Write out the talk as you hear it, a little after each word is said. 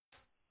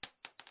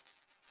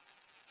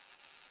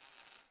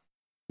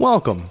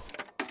Welcome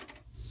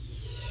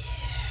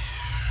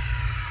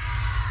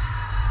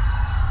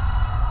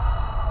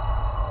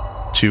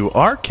to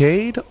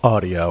Arcade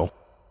Audio.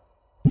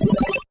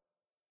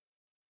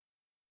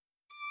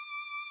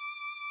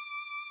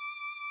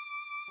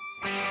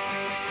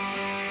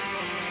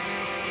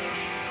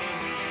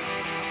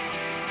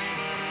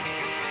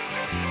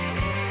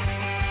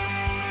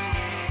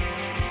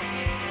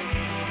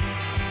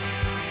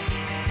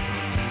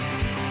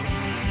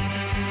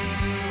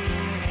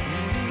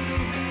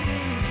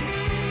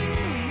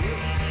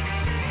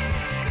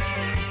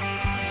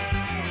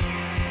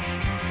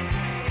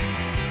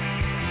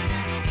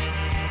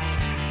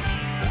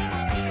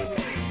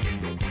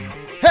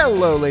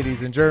 Hello,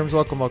 ladies and germs.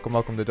 Welcome to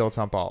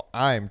Dilettante Ball.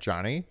 I'm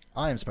Johnny.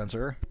 I'm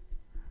Spencer.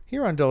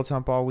 Here on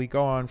Dilettante Ball, we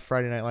go on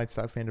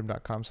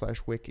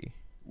FridayNightLights.fandom.com/wiki.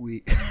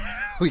 We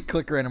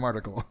click random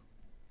article.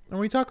 And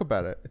we talk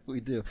about it. We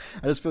do.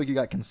 I just feel like you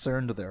got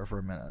concerned there for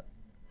a minute.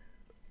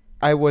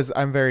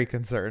 I'm very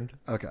concerned.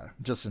 Okay,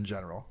 just in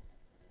general.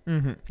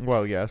 Mm-hmm.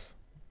 Well, yes.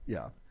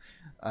 Yeah.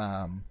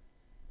 I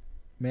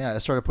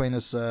started playing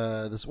this.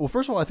 Well,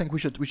 first of all, I think we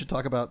should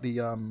talk about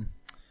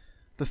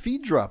the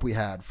feed drop we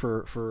had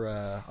for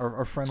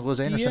our friend Liz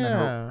Anderson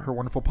and her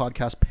wonderful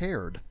podcast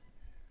Paired.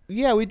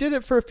 Yeah, we did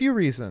it for a few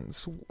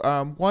reasons.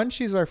 One,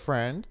 she's our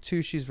friend.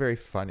 Two, she's very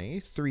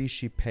funny. Three,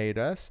 she paid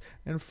us.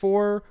 And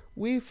four,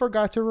 we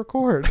forgot to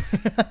record.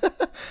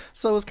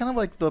 So it's kind of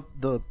like the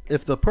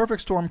if the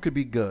perfect storm could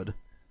be good,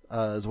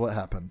 is what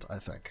happened, I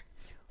think.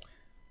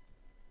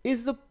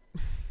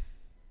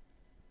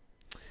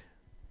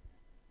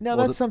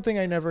 That's something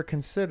I never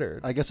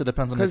considered. I guess it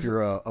depends on if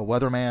you're a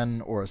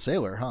weatherman or a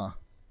sailor, huh?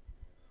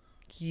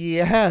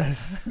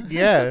 Yes.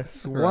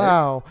 Right?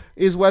 Wow.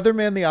 Is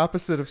weatherman the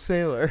opposite of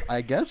sailor?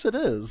 I guess it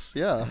is,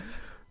 yeah.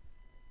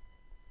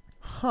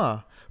 Huh.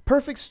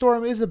 Perfect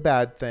storm is a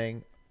bad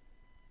thing.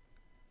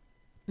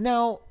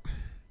 Now,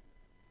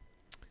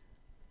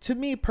 to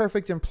me,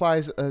 perfect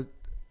implies a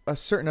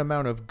certain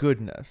amount of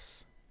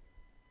goodness.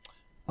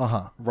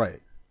 Uh-huh,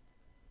 right.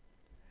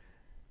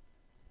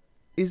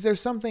 Is there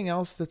something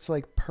else that's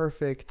like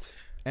perfect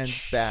and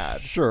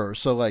bad? Sure.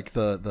 So like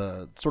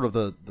the sort of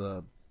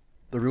the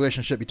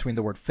relationship between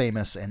the word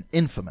famous and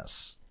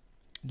infamous.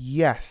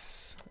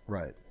 Yes.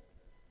 Right.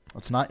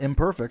 It's not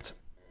imperfect.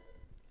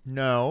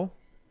 No.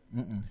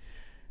 Mm-mm.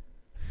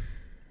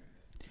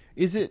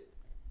 Is it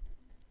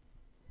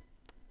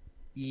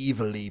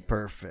evilly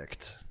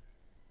perfect?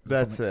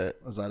 That's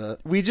it. Is that it?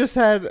 We just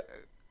had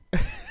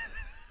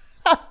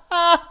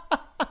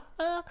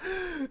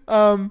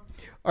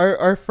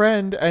our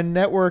friend and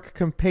network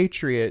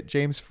compatriot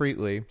James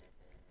Freetley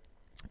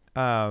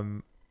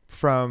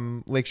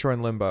from Lakeshore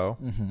and Limbo.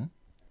 Mm-hmm.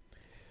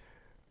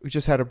 We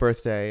just had a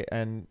birthday,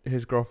 and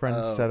his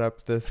girlfriend set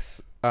up this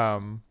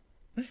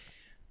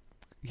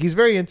he's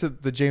very into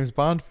the James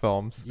Bond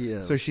films.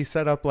 Yes. So she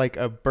set up like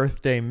a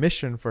birthday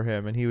mission for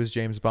him, and he was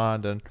James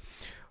Bond, and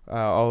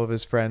all of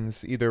his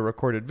friends either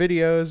recorded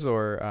videos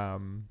or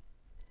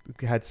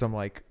had some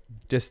like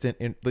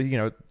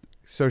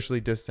socially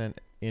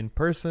distant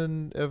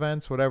in-person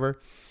events,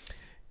 whatever.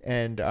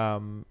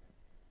 And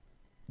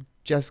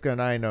Jessica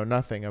and I know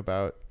nothing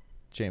about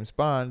James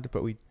Bond,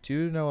 but we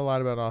do know a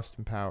lot about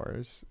Austin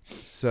Powers.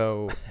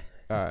 So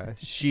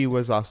she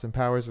was Austin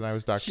Powers and I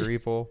was Dr.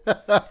 Evil.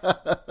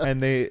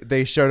 And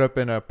they showed up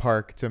in a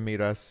park to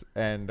meet us,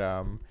 and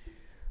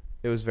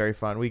it was very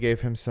fun. We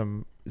gave him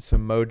some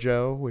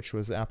mojo, which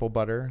was apple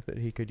butter that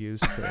he could use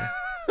to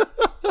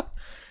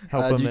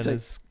help him in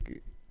his...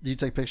 Did you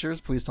take pictures?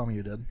 Please tell me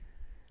you did.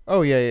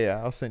 Oh, yeah.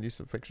 I'll send you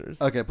some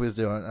pictures. Okay, please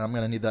do. I'm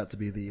going to need that to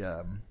be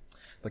the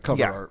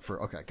cover art for...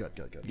 Okay, good.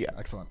 Yeah.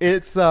 Excellent.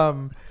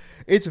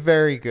 It's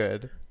very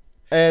good.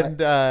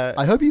 And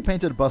I hope you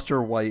painted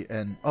Buster white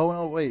and... Oh,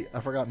 no, wait.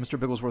 I forgot. Mr.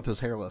 Bigglesworth is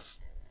hairless.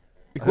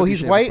 Well,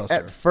 he's white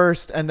at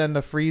first, and then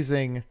the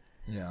freezing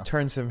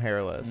turns him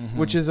hairless,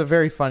 which is a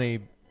very funny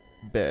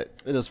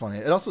bit. It is funny.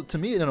 It also, to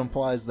me, it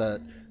implies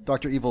that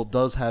Dr. Evil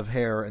does have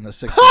hair in the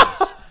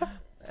 60s.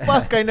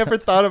 Fuck, I never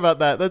thought about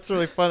that. That's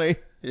really funny.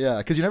 Yeah,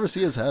 because you never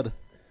see his head.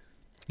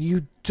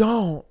 You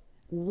don't?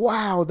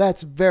 Wow,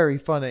 that's very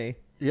funny.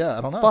 Yeah,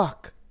 I don't know.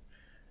 Fuck.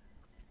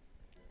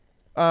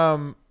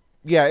 Yeah,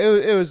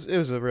 it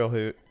was a real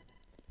hoot.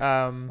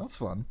 That's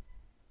fun.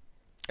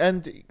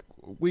 And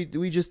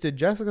we just did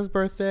Jessica's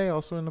birthday,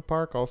 also in the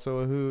park, also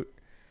a hoot.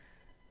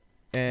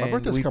 And my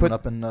birthday's coming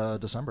up in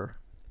December.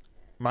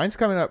 Mine's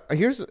coming up.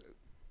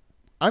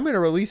 I'm going to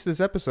release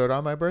this episode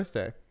on my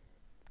birthday.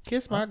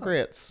 Kiss my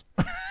grits.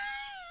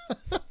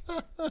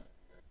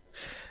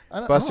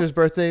 Buster's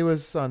birthday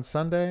was on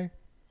Sunday.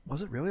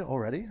 Was it really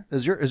already?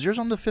 Is yours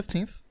on the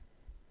 15th?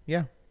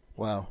 Yeah.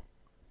 Wow.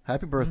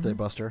 Happy birthday,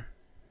 Buster.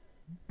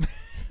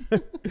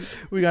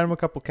 We got him a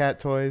couple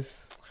cat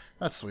toys.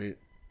 That's sweet.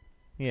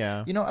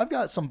 Yeah. You know, I've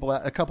got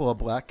a couple of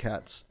black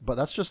cats, but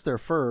that's just their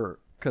fur,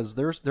 because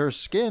their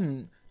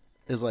skin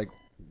is like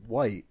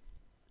white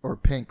or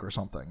pink or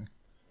something.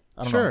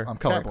 I don't know. I'm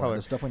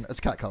colorblind. It's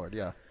cat colored.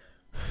 Yeah.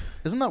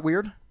 Isn't that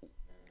weird?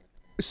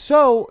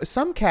 So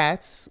some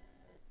cats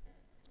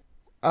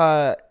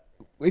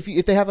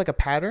if they have like a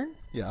pattern,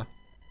 Yeah.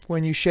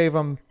 when you shave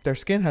them, their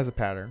skin has a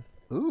pattern.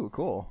 Ooh,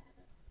 cool.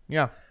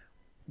 Yeah.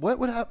 What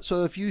would happen?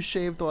 So if you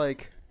shaved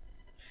like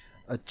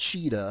a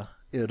cheetah,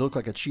 it would look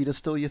like a cheetah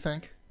still, you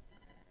think?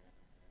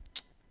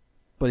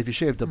 But if you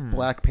shaved a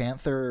black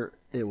panther,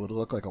 it would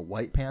look like a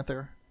white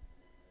panther?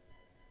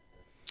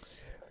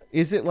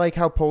 Is it like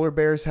how polar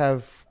bears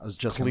have I was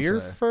just clear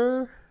gonna say.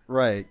 fur?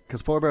 Right,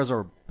 because polar bears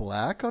are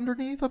black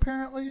underneath,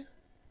 apparently.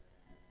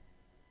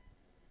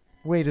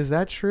 Wait, is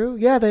that true?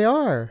 Yeah, they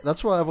are.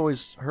 That's what I've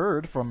always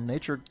heard from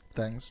nature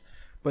things.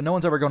 But no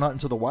one's ever gone out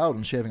into the wild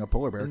and shaving a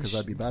polar bear because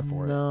that'd be bad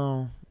for it.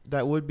 No,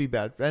 that would be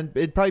bad. And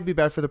it'd probably be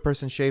bad for the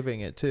person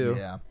shaving it, too.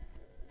 Yeah.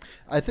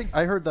 I think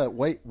I heard that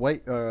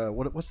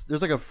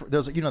there's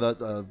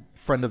that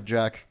friend of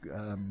Jack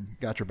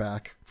got your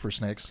back for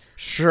snakes.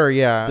 Sure,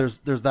 yeah.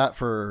 There's that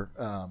for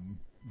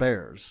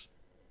bears.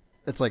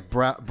 It's like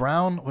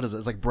brown. What is it?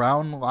 It's like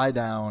brown lie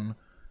down,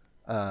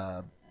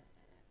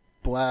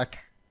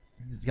 black.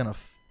 He's gonna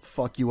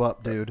fuck you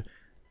up, dude.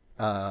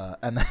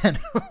 And then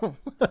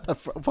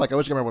fuck, I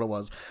wish I remember what it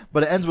was.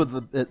 But it ends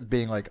with it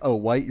being like, oh,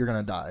 white, you're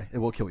gonna die. It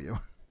will kill you.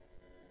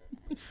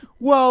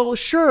 Well,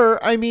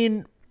 sure. I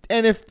mean,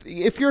 and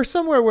if you're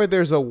somewhere where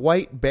there's a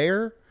white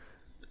bear,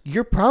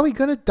 you're probably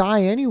gonna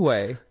die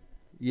anyway.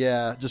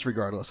 Yeah, just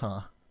regardless,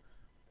 huh?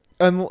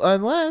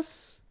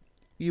 Unless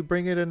you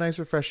bring it a nice,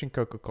 refreshing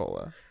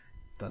Coca-Cola.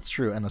 That's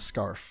true, and a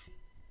scarf.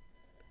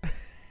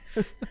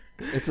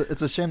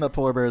 It's a shame that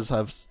polar bears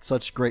have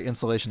such great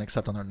insulation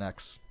except on their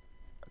necks.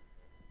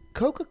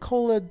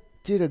 Coca-Cola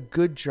did a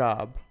good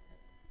job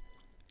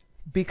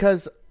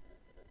because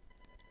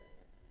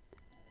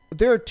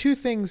there are two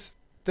things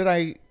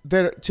that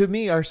to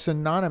me are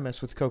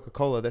synonymous with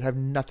Coca-Cola that have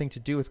nothing to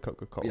do with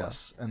Coca-Cola.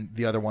 Yes, and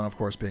the other one, of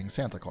course, being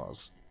Santa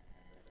Claus.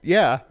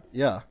 Yeah.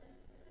 Yeah.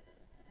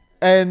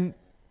 And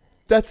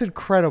that's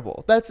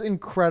incredible. That's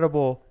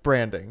incredible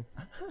branding.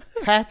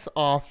 Hats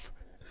off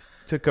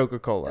to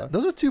Coca-Cola.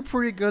 Those are two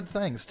pretty good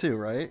things, too,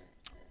 right?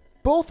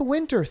 Both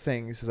winter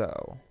things,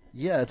 though.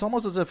 Yeah, it's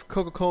almost as if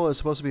Coca-Cola is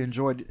supposed to be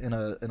enjoyed in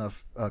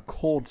a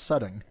cold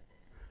setting.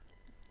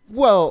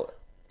 Well,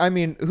 I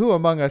mean, who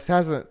among us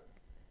hasn't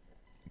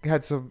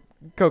had some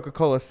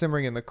Coca-Cola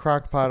simmering in the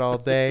crock pot all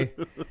day,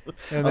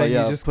 and then you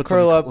just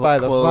curl up by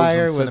the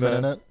fire with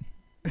cinnamon in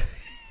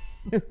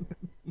it?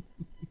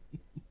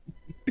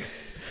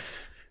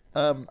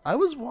 I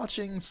was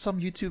watching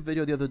some YouTube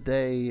video the other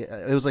day.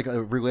 It was like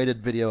a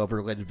related video of a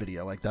related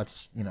video. Like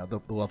that's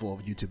the level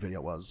of YouTube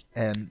video was.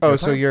 And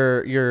so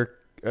you're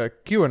a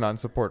QAnon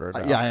supporter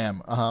now. Yeah, I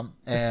am.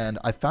 And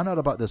I found out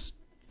about this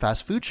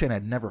fast food chain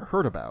I'd never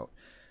heard about.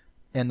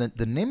 And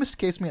the name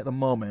escapes me at the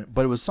moment,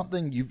 but it was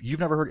something you've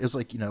never heard. It was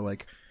like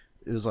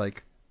it was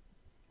like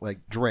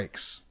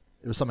Drake's.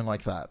 It was something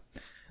like that.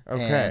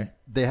 Okay. And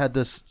they had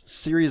this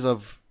series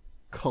of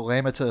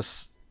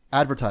calamitous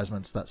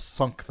advertisements that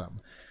sunk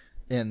them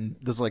in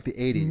this like the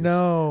 80s.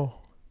 No.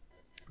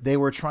 They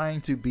were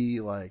trying to be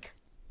like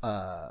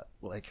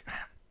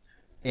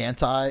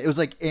anti. It was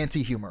like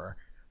anti-humor,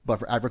 but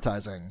for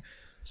advertising.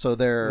 So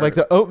they're like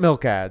the oat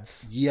milk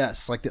ads.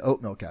 Yes, like the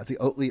oat milk ads, the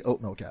Oatly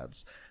oat milk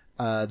ads.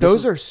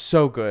 Those are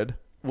so good.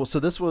 Well, so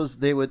this was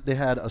they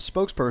had a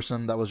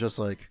spokesperson that was just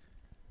like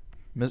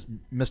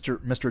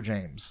Mr.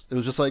 James. It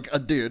was just like a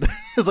dude. It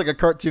was like a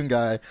cartoon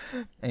guy,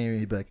 and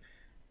he'd be like,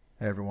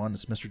 "Hey everyone,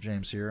 it's Mr.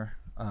 James here.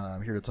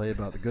 I'm here to tell you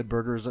about the good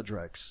burgers at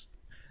Drake's.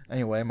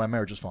 Anyway, my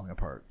marriage is falling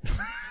apart."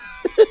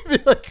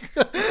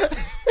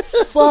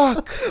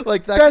 Fuck,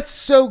 like that. That's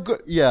so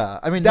good. Yeah,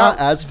 I mean, not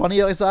as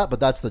funny as that, but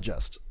that's the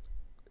gist.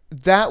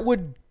 That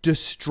would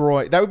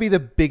destroy. That would be the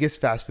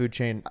biggest fast food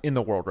chain in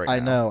the world right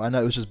now. I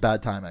know. It was just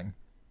bad timing.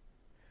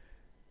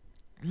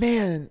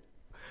 Man,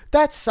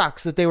 that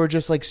sucks that they were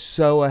just like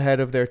so ahead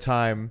of their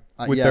time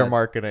with their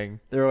marketing.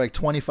 They were like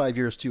 25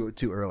 years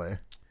too early.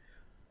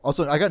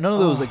 Also, I got none of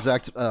those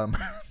exact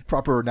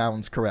proper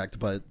nouns correct,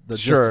 but the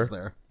gist is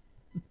there.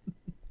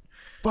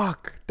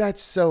 Fuck,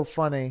 that's so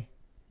funny.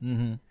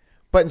 Mm-hmm.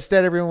 But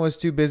instead, everyone was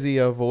too busy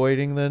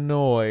avoiding the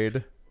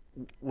Noid.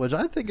 Which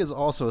I think is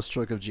also a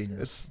stroke of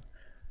genius.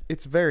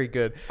 It's very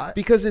good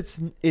because it's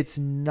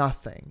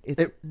nothing.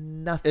 It's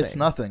nothing. It's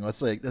nothing. Let's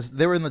say this,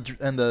 they were in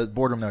the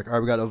boardroom. They're like, all right,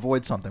 we got to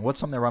avoid something. What's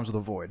something that rhymes with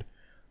avoid?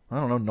 I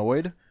don't know.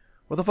 Noid.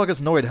 What the fuck is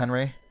Noid,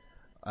 Henry?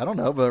 I don't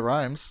know, but it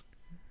rhymes.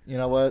 You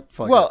know what?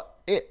 Fuck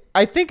it.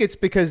 I think it's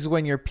because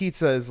when your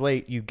pizza is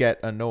late, you get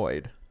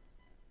annoyed.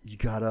 You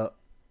gotta.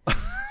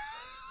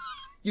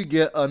 You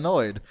get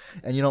annoyed,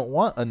 and you don't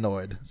want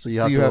annoyed, so you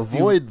have to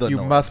avoid the. You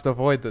Noid. must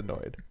avoid the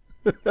Noid.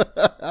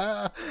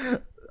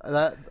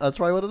 That's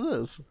probably what it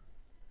is.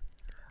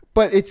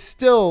 But it's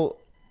still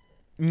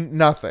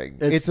nothing.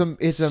 It's a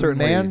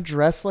certainly... man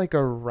dressed like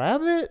a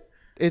rabbit.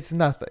 It's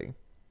nothing.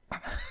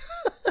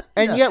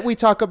 And yet we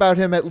talk about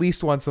him at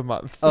least once a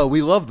month. Oh,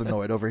 we love the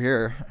Noid over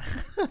here.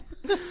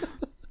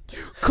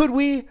 Could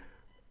we?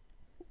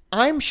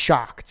 I'm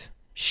shocked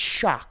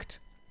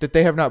that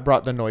they have not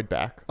brought the Noid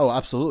back. Oh,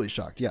 absolutely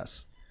shocked.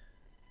 Yes.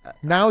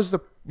 Now's the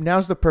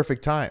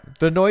perfect time.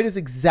 The Noid is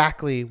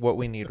exactly what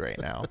we need right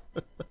now.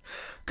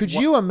 Could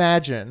you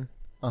imagine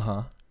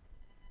Uh-huh.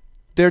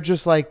 They're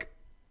just like,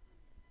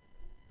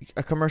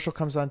 a commercial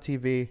comes on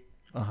TV.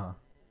 Uh-huh.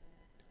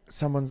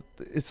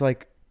 It's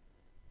like,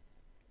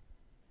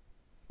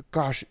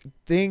 gosh,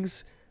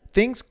 things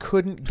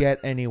couldn't get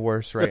any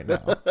worse right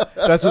now.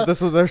 That's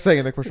what they're saying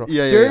in the commercial.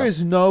 There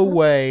is no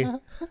way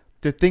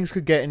that things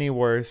could get any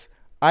worse.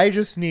 I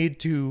just need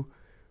to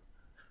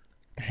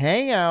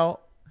hang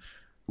out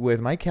with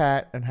my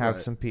cat and have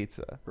some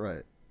pizza.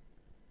 Right.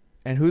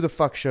 And who the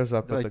fuck shows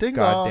up with the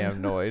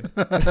goddamn Noid?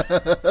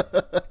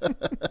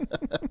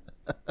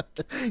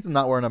 He's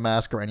not wearing a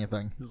mask or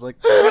anything. He's like,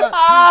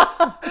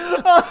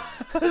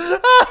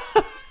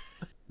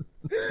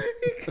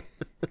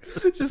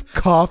 just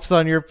coughs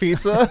on your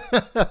pizza.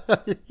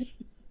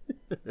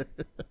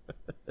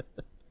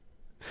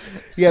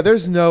 Yeah,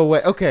 there's no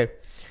way. Okay,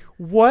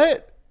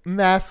 what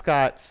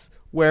mascots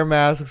wear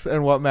masks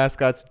and what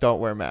mascots don't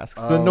wear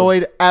masks? The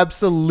Noid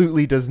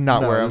absolutely does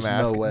not wear a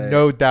mask.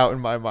 No doubt in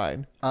my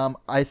mind.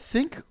 I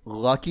think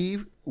Lucky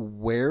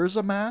wears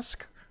a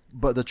mask,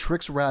 but the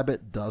Trix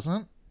Rabbit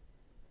doesn't.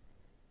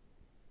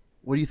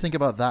 What do you think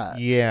about that?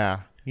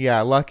 Yeah,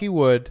 Lucky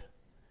would.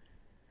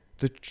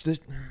 The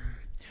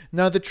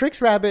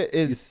Trix Rabbit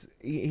is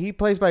he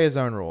plays by his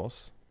own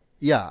rules.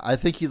 Yeah, I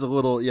think he's a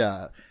little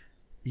I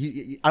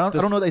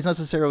don't know that he's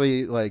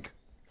necessarily like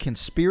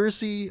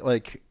conspiracy,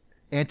 like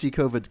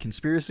anti-COVID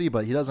conspiracy,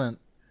 but he doesn't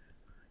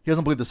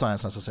believe the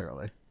science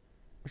necessarily.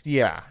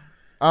 Yeah.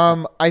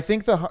 I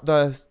think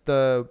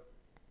the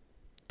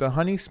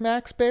Honey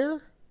Smacks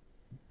bear?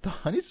 The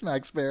Honey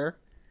Smacks bear?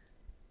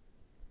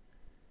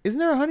 Isn't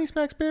there a Honey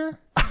Smacks bear?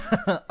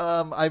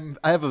 I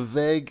have a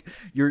vague.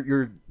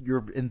 You're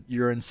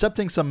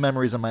incepting some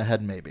memories in my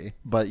head, maybe,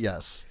 but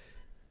yes.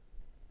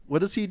 What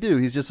does he do?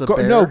 He's just a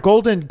bear. No,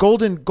 Golden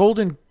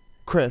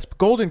Crisp.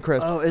 Golden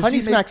Crisp. Oh, Honey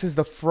Smacks is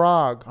the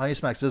frog. Honey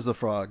Smacks is the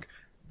frog.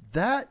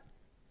 That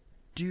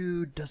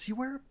dude, does he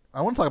wear?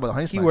 I want to talk about the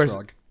Honey Smacks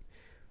frog.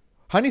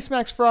 Honey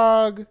Smacks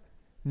frog.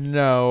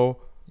 No,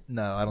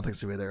 I don't think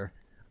so either.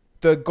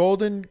 The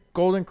Golden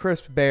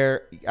Crisp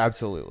bear,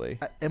 absolutely.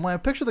 And when I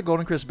picture the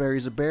Golden Crisp bear,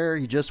 he's a bear.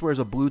 He just wears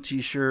a blue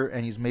T-shirt,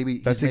 and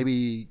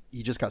maybe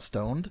he just got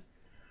stoned.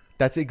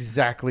 That's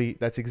exactly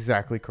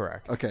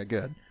correct. Okay,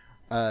 good.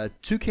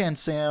 Toucan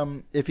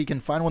Sam, if he can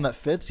find one that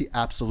fits, he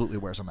absolutely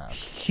wears a mask.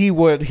 He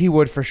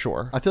would for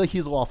sure. I feel like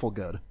he's lawful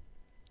good.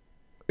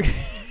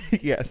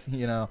 Yes.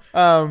 You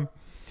know.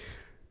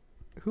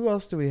 Who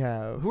else do we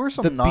have? Who are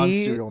some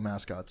non-cereal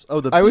mascots? Oh,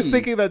 the bee. I was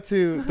thinking that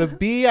too. The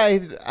bee, I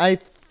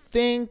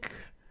think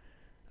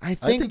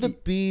the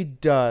bee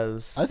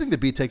does. I think the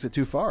bee takes it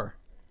too far.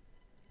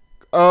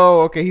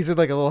 Oh, okay. He's in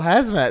like a little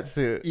hazmat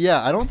suit.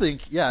 Yeah, I don't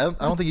think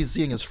he's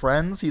seeing his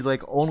friends. He's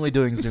like only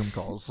doing Zoom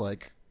calls.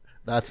 Like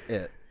that's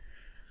it.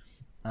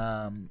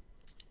 Let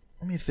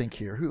me think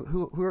here.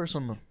 Who are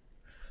some?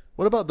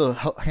 What about the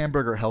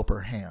hamburger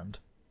helper hand?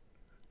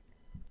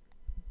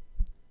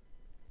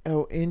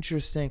 Oh,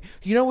 interesting.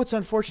 You know what's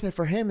unfortunate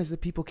for him is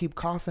that people keep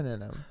coughing in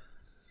him.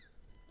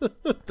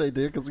 They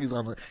do because he's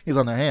on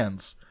their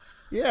hands.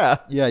 Yeah.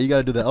 Yeah, you got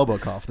to do the elbow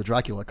cough, the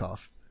Dracula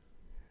cough.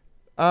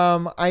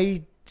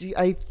 I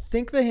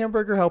think the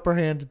hamburger helper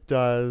hand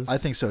does. I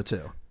think so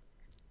too.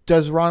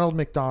 Does Ronald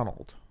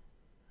McDonald?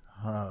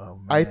 Oh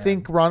man. I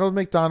think Ronald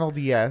McDonald,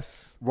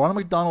 yes. Ronald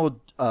McDonald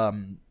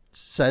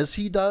says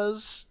he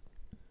does.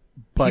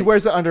 But he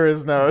wears it under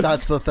his nose.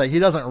 That's the thing. He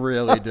doesn't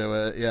really do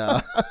it.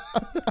 Yeah.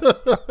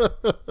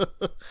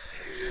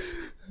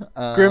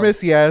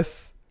 Grimace,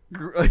 yes.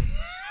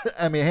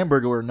 I mean,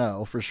 Hamburglar,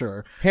 no, for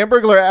sure.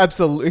 Hamburglar,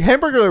 absolutely.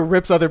 Hamburglar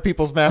rips other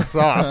people's masks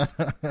off.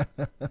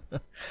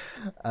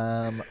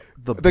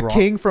 The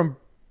king from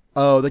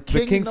the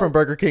king from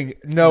Burger King.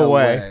 No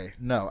way.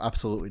 No,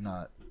 absolutely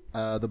not.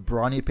 The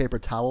brawny paper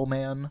towel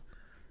man.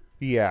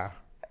 Yeah.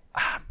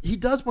 He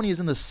does when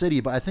he's in the city,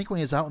 but I think when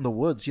he's out in the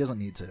woods, he doesn't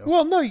need to.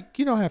 Well, no,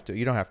 you don't have to.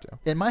 You don't have to.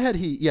 In my head,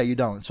 you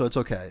don't, so it's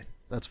okay.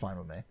 That's fine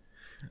with me.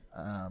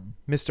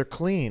 Mr.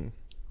 Clean.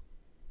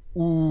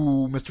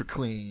 Ooh, Mr.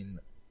 Clean.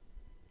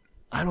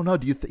 I don't know.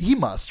 Do you he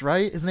must,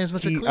 right? His name's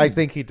Mr. Clean. I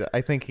think he does.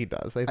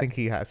 I think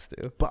he has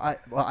to. But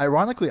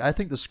ironically, I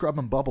think the Scrub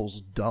and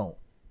Bubbles don't.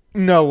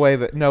 No way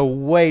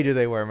do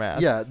they wear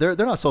masks. Yeah, they're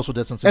not social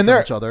distancing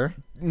from each other.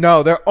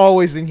 No, they're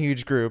always in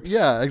huge groups.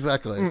 Yeah,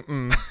 exactly.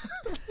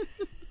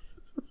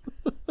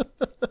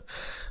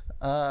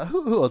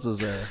 Who else is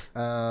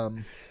there?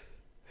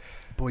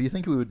 Boy, you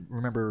think we would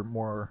remember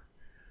more?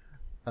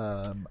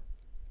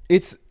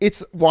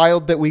 It's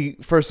wild that we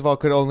first of all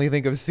could only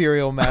think of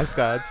cereal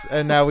mascots,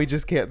 and now we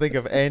just can't think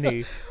of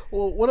any.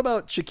 Well, what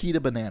about Chiquita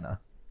Banana?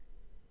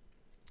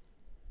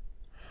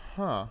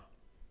 Huh?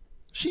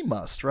 She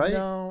must, right?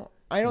 No,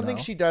 I don't think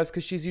she does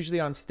because she's usually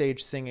on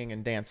stage singing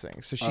and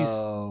dancing,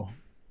 so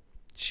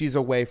she's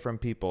away from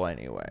people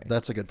anyway.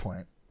 That's a good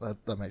point.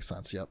 That makes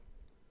sense. Yep.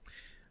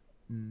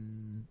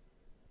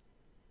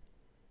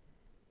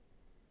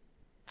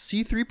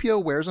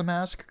 C-3PO wears a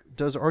mask.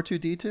 Does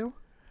R2-D2?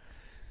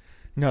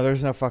 No,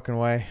 there's no fucking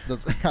way.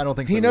 I don't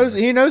think so.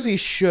 He knows he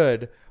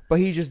should, but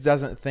he just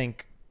doesn't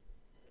think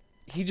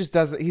he just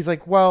does it. He's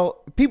like,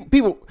 well,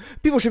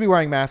 people should be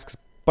wearing masks,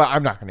 but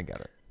I'm not going to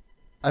get it.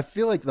 I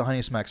feel like the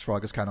Honey Smacks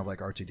frog is kind of like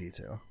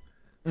R2-D2.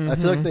 Mm-hmm. I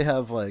feel like they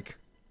have like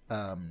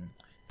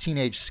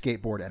teenage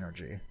skateboard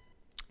energy.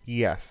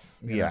 Yes.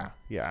 Yeah.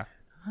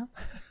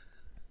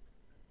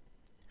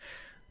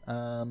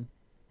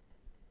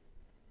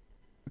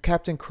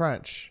 Captain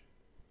Crunch.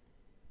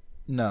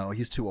 No,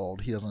 he's too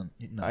old. He doesn't.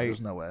 No,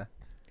 there's no way.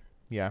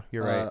 Yeah,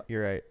 you're right.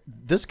 You're right.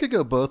 This could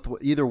go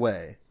either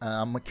way.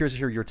 I'm curious to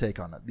hear your take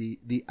on it.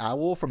 The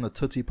owl from the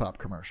Tootsie Pop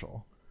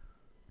commercial.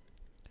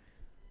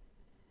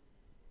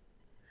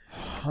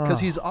 Because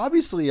he's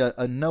obviously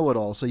a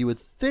know-it-all, so you would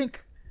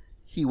think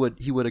he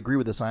would agree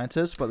with the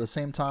scientists, but at the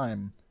same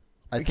time,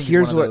 I think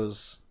he's one of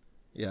those.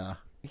 Yeah.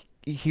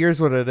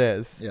 Here's what it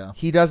is. Yeah.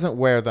 He doesn't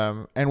wear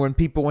them, and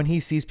when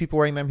he sees people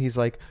wearing them, he's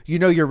like,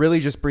 you're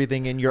really just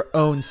breathing in your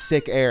own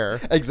sick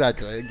air.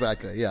 Exactly.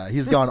 Yeah,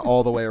 he's gone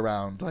all the way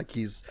around. Like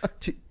he's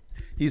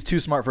too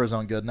smart for his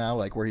own good now.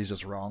 Like where he's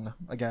just wrong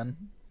again.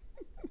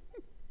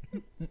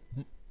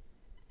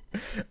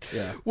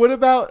 Yeah. What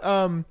about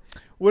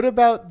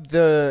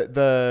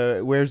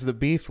the where's the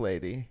beef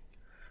lady?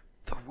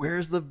 The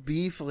where's the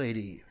beef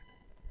lady?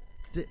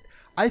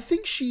 I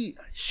think she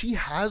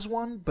has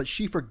one, but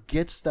she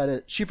forgets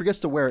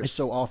to wear it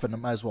so often. It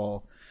might as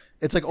well.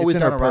 It's like always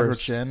down around her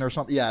chin or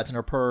something. Yeah, it's in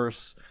her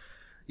purse.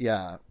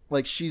 Yeah,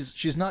 like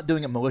she's not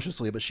doing it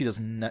maliciously, but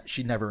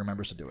she never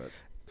remembers to do it.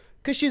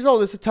 Because she's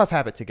old. It's a tough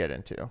habit to get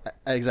into.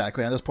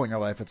 Exactly. At this point in your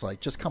life, it's like,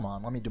 just come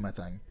on, let me do my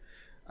thing.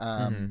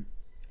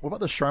 What about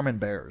the Charmin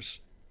bears?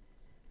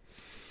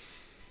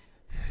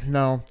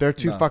 No, they're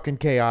too fucking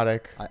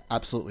chaotic. I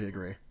absolutely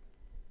agree.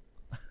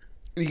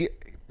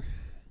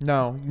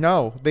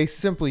 No, they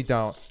simply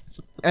don't.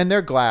 And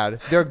they're glad.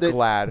 They're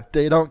glad.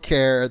 They don't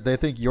care. They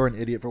think you're an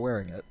idiot for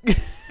wearing it.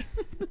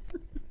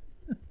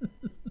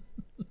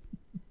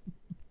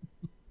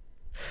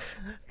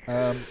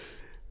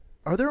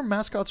 Are there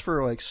mascots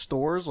for like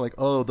stores? Like,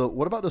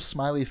 what about the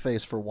smiley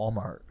face for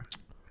Walmart?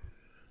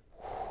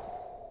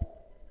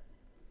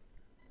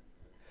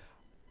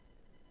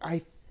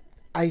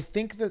 I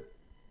think that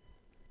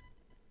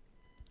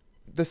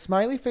the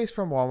smiley face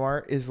from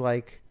Walmart is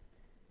like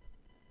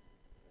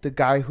the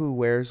guy who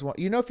wears one.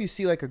 If you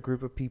see like a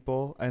group of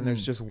people and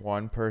there's just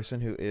one person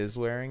who is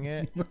wearing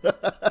it,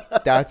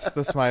 that's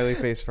the smiley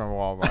face from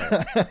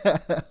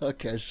Walmart.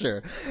 Okay,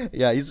 sure.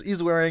 Yeah,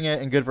 he's wearing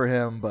it and good for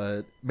him,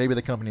 but maybe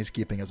the company he's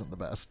keeping isn't the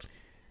best.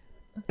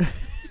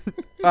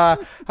 How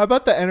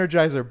about the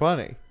Energizer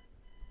Bunny?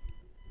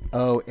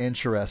 Oh,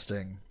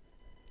 interesting.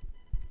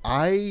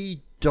 I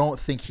don't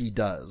think he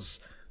does.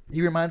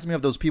 He reminds me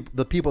of those people,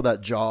 the people that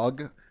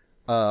jog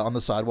on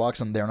the sidewalks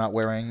and they're not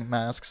wearing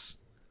masks.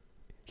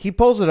 He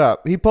pulls it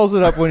up.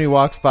 When he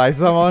walks by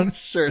someone.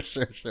 Sure.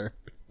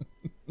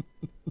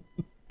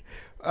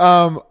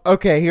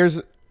 Okay,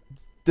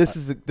 this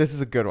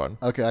is a good one.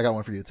 Okay, I got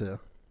one for you too.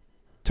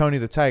 Tony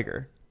the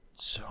Tiger.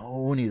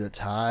 Tony the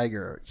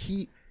Tiger.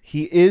 He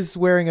is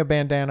wearing a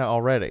bandana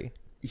already.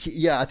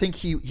 I think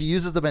he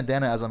uses the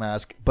bandana as a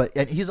mask, but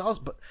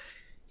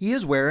he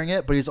is wearing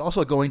it, but he's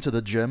also going to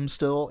the gym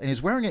still, and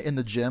he's wearing it in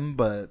the gym,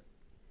 but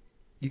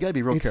you gotta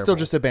be real careful. It's still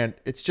just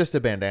it's just a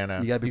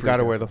bandana. You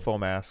gotta wear the full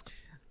mask.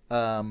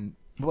 What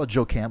about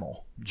Joe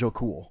Camel? Joe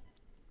Cool.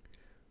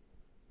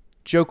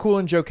 Joe Cool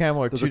and Joe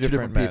Camel are Those two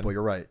different people.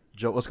 You're right.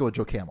 Let's go with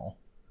Joe Camel.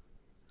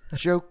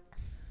 Joe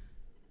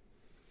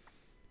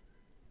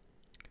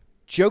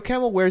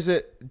Camel wears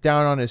it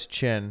down on his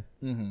chin.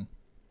 Mm-hmm.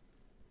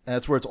 And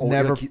that's where it's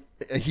always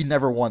he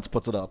never once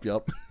puts it up.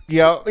 Yep.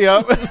 Yep.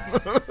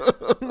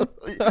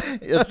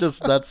 It's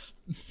just that's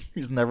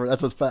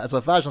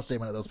a fashion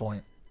statement at this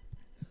point.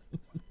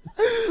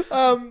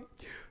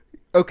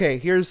 Okay,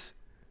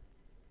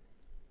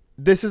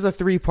 this is a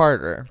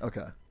 3-parter.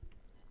 Okay.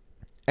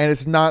 And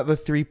it's not the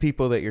 3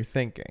 people that you're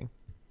thinking.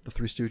 The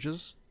Three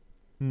Stooges?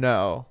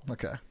 No.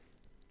 Okay.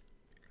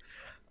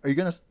 Are you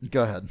going to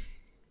go ahead?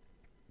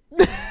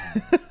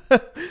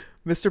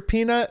 Mr.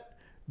 Peanut,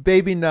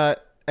 Baby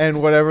Nut,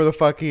 and whatever the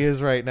fuck he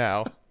is right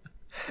now.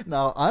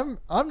 Now, I'm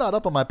not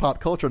up on my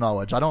pop culture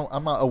knowledge.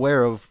 I'm not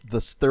aware of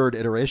this third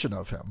iteration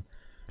of him.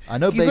 I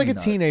know he's Baby like a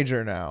Nut.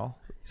 teenager now.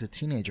 He's a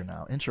teenager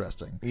now.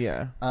 Interesting.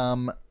 Yeah.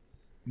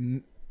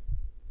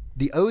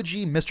 The OG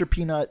Mr.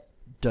 Peanut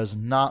does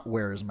not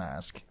wear his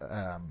mask.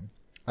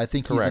 I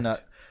think he's in a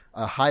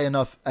high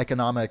enough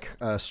economic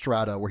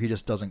strata where he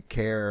just doesn't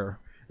care.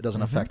 It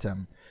doesn't affect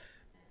him.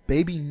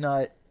 Baby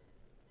Nut.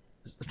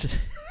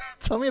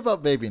 Tell me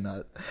about Baby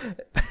Nut.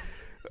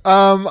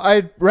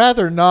 I'd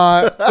rather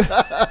not.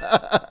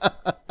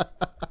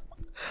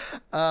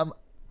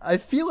 I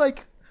feel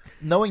like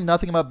knowing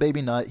nothing about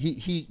Baby Nut,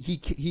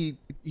 he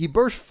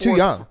burst forth. Too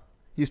young.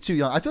 He's too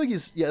young. I feel like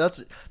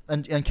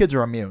and kids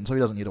are immune, so he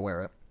doesn't need to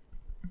wear it.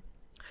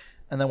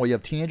 And then you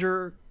have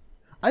teenager.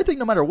 I think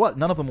no matter what,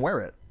 none of them wear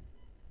it.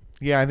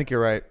 Yeah, I think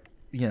you're right.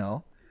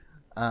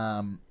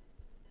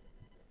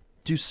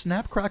 Do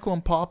Snap, Crackle,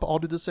 and Pop all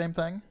do the same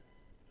thing?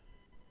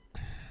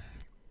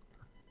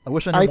 I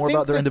wish I knew more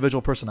about their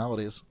individual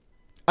personalities.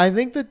 I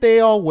think that they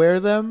all wear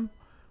them,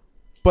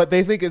 but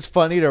they think it's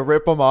funny to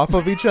rip them off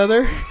of each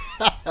other.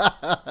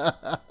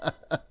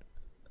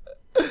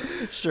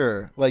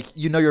 Sure. Like,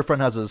 your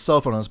friend has a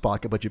cell phone in his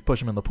pocket, but you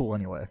push him in the pool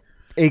anyway.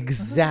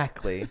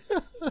 Exactly.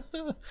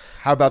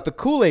 How about the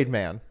Kool-Aid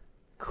Man?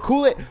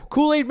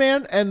 Kool-Aid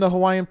Man and the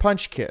Hawaiian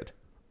Punch Kid.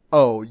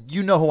 Oh,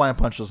 Hawaiian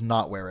Punch does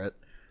not wear it.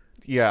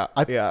 Yeah.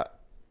 Yeah.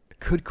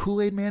 Could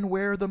Kool-Aid Man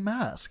wear the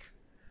mask?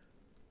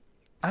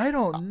 I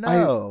don't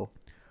know.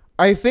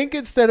 I think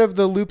instead of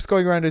the loops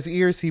going around his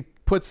ears, he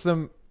puts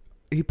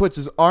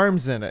his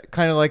arms in it,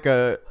 kind of like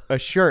a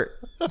shirt.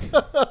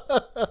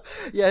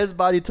 Yeah, his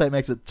body type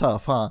makes it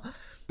tough, huh?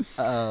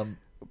 Yeah,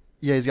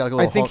 he's got a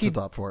little halter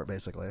top for it,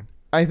 basically.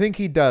 I think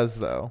he does,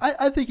 though.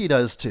 I think he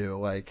does, too.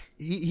 Like,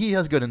 he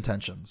has good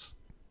intentions.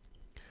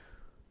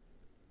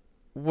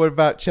 What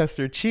about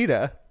Chester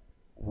Cheetah?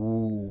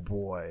 Ooh,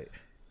 boy.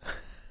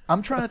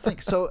 I'm trying to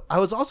think. So, I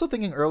was also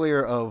thinking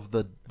earlier of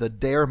the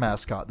Dare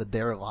mascot, the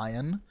Dare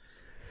Lion.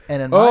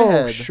 And in my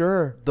head,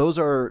 sure, those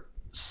are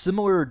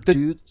similar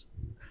dudes.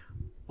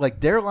 Like,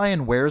 Dare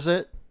Lion wears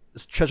it.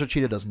 Chester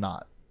Cheetah does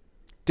not.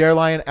 Dare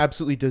Lion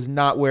absolutely does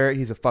not wear it.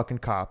 He's a fucking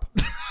cop.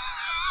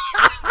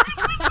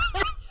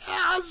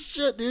 Ah,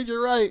 shit, dude,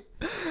 you're right.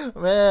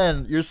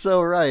 Man, you're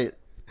so right.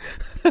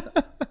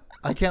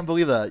 I can't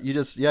believe that.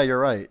 You're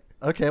right.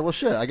 Okay, well,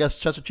 shit. I guess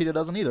Chester Cheetah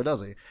doesn't either, does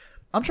he?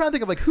 I'm trying to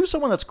think of, like, who's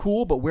someone that's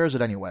cool but wears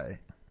it anyway.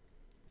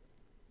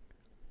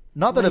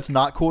 Not that it's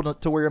not cool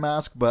to wear your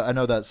mask, but I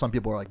know that some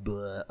people are like,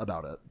 bleh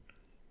about it.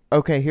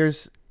 Okay,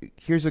 here's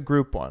a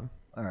group one.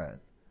 All right.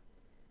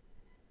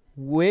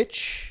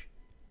 Which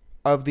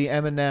of the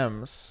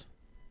M&Ms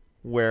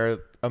wear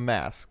a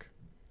mask?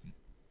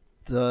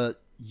 The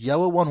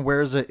yellow one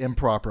wears it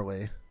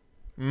improperly.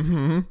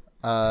 Mm-hmm.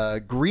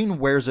 Green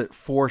wears it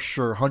for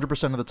sure,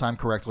 100% of the time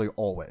correctly,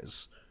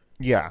 always.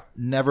 Yeah.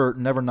 Never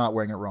not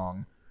wearing it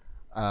wrong.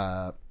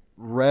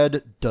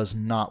 Red does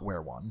not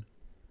wear one.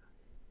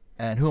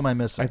 And who am I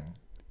missing?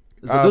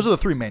 Those are the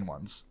three main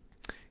ones.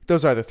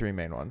 Those are the three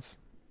main ones.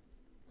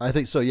 I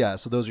think so, yeah.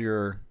 So that's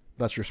your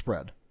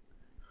spread.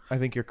 I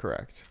think you're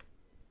correct.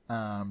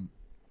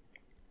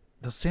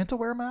 Does Santa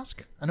wear a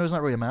mask? I know he's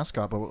not really a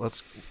mascot, but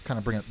let's kind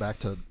of bring it back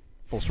to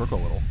full circle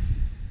a little.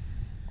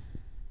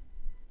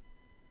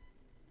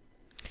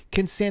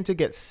 Can Santa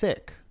get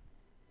sick?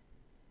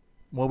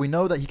 Well, we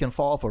know that he can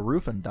fall off a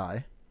roof and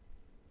die.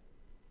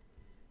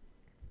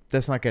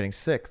 That's not getting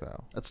sick,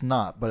 though. That's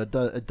not, but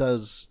it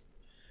does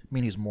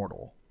mean he's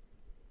mortal.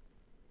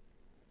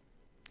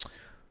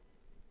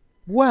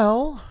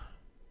 Well,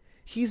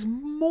 he's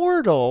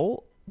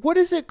mortal. What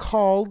is it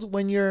called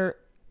when you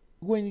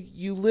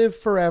live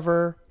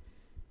forever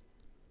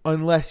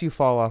unless you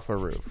fall off a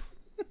roof?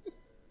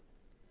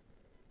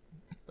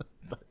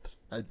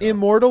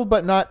 Immortal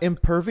but not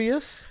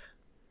impervious?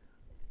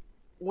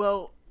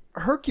 Well,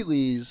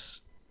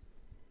 Hercules,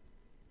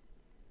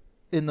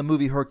 in the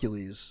movie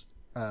Hercules,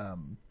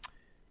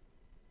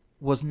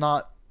 was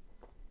not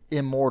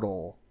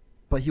immortal,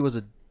 but he was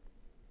a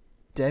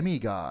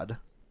demigod.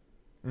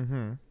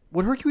 Mm-hmm.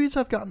 Would Hercules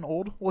have gotten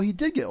old? Well, he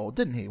did get old,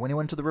 didn't he, when he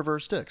went to the River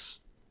of Styx?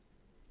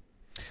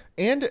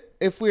 And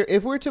if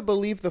we're to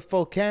believe the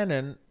full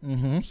canon,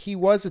 mm-hmm. he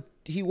was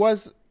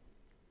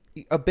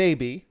a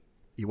baby.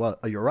 He was.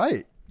 You're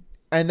right.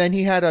 And then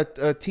he had a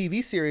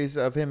TV series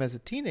of him as a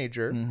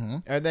teenager, mm-hmm.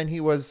 and then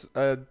he was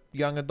a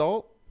young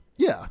adult.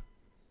 Yeah,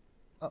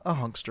 a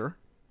hunkster.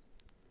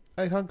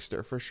 A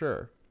hunkster for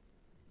sure.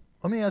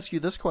 Let me ask you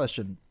this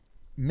question: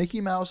 Mickey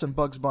Mouse and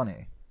Bugs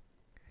Bunny.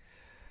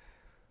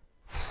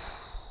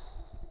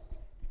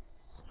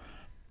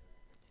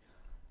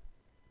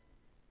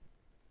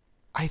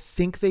 I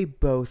think they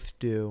both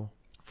do.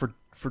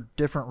 For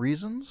different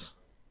reasons?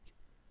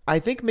 I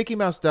think Mickey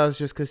Mouse does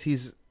just because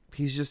he's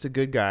just a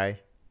good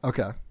guy.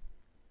 Okay.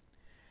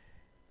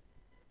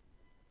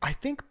 I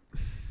think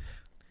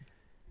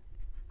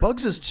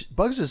Bugs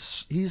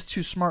is he's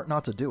too smart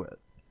not to do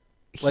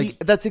it.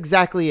 That's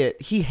exactly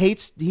it. He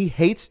hates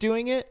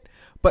doing it,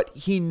 but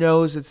he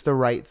knows it's the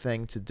right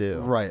thing to do.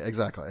 Right,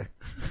 exactly.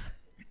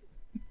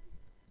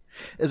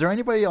 Is there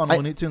anybody on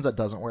Looney Tunes that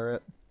doesn't wear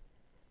it?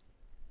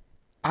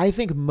 I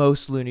think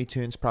most Looney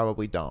Tunes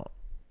probably don't.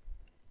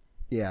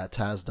 Yeah,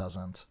 Taz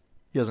doesn't.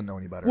 He doesn't know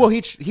any better. Well,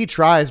 he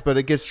tries, but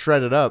it gets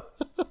shredded up.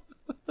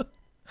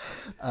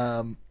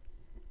 Yeah,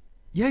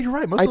 you're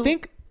right. Most of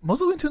the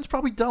Looney Tunes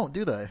probably don't,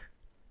 do they?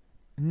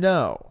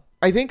 No.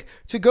 I think,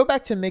 to go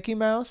back to Mickey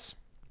Mouse,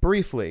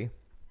 briefly,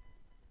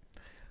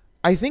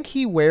 I think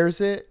he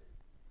wears it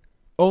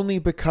only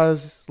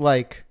because,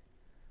 like,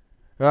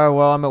 oh,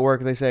 well, I'm at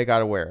work. They say I got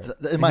to wear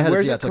it. In my head,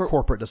 it's a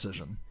corporate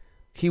decision.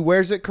 He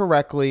wears it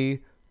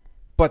correctly,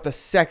 but the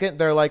second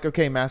they're like,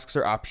 okay, masks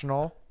are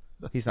optional,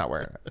 he's not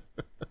wearing it.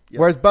 Yes.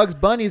 Whereas Bugs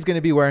Bunny is going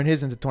to be wearing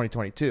his into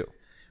 2022.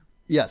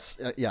 Yes.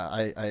 Yeah.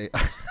 I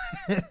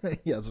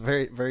yeah, it's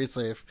very, very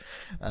safe.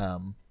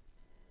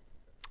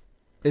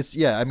 It's,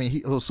 yeah, I mean,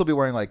 he'll still be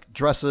wearing like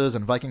dresses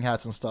and Viking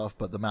hats and stuff,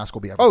 but the mask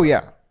will be everywhere. Oh,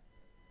 yeah.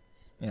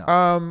 Yeah.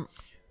 I'm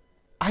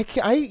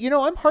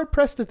hard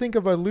pressed to think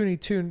of a Looney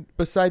Tune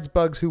besides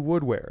Bugs who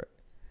would wear it.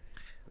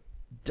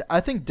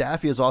 I think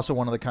Daffy is also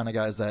one of the kind of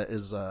guys that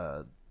is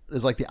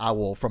like the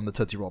owl from the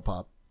Tootsie Roll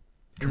Pop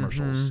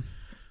commercials.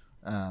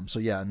 So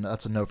yeah,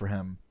 that's a no for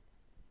him.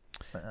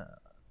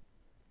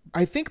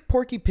 I think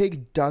Porky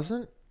Pig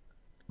doesn't,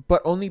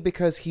 but only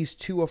because he's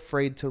too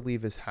afraid to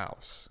leave his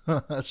house.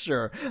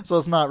 Sure. So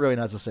it's not really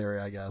necessary,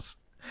 I guess.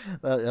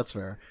 That's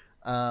fair.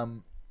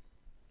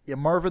 Yeah,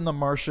 Marvin the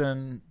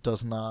Martian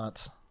does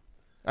not.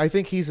 I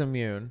think he's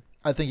immune.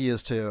 I think he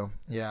is too.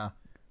 Yeah.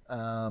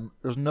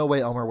 There's no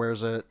way Elmer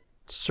wears it.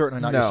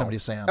 Certainly not Yosemite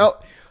Sam.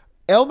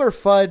 Elmer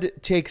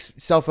Fudd takes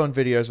cell phone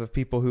videos of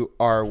people who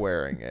are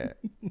wearing it.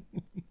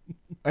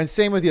 And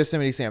same with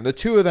Yosemite Sam. The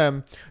two of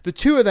them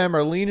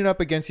are leaning up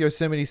against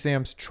Yosemite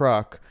Sam's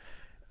truck,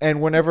 and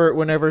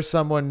whenever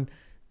someone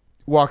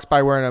walks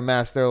by wearing a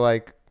mask, they're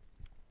like,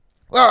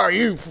 "Oh,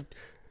 you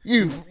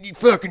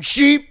fucking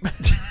sheep."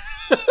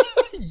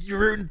 You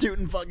rootin'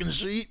 tootin' fucking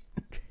sheep.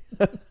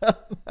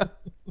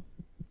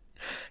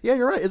 Yeah,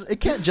 you're right. It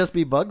can't just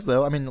be Bugs,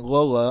 though. I mean,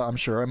 Lola, I'm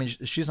sure. I mean,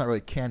 she's not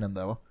really canon,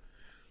 though.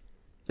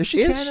 Is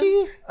she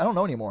canon? I don't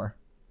know anymore.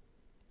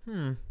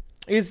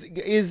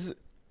 Is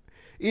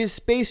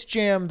Space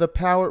Jam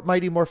the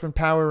Mighty Morphin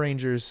Power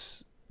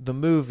Rangers the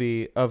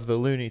movie of the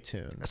Looney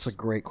Tunes? That's a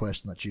great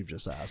question that you've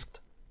just asked.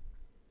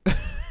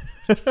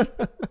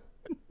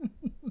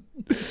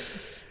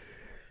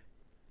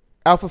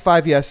 Alpha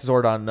 5, yes.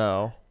 Zordon,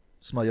 no.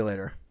 Smell you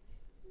later.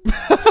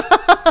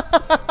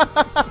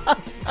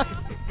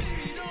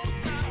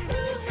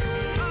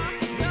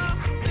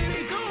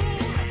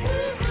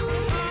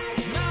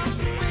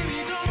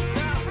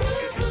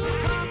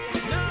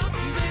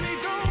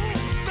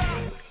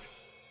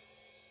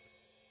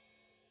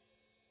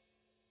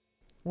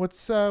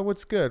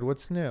 What's good?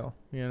 What's new?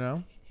 You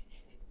know.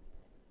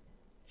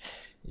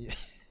 You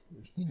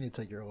need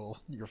to take your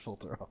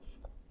filter off.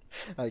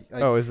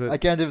 Is it? I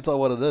can't even tell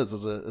what it is.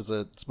 Is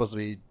it supposed to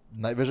be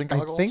night vision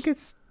goggles?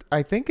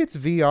 I think it's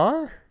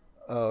VR.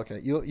 Oh, okay.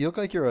 You look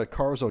like you're a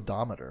car's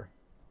odometer.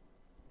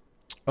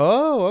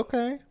 Oh,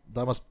 okay.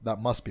 That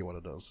must be what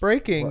it is.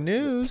 Breaking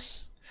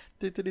news.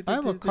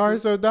 I'm a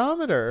car's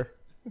odometer.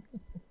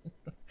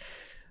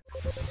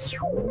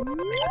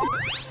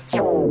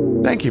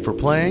 Thank you for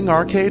playing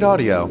Arcade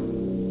Audio.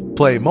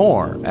 Play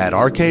more at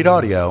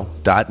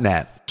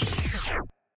arcadeaudio.net.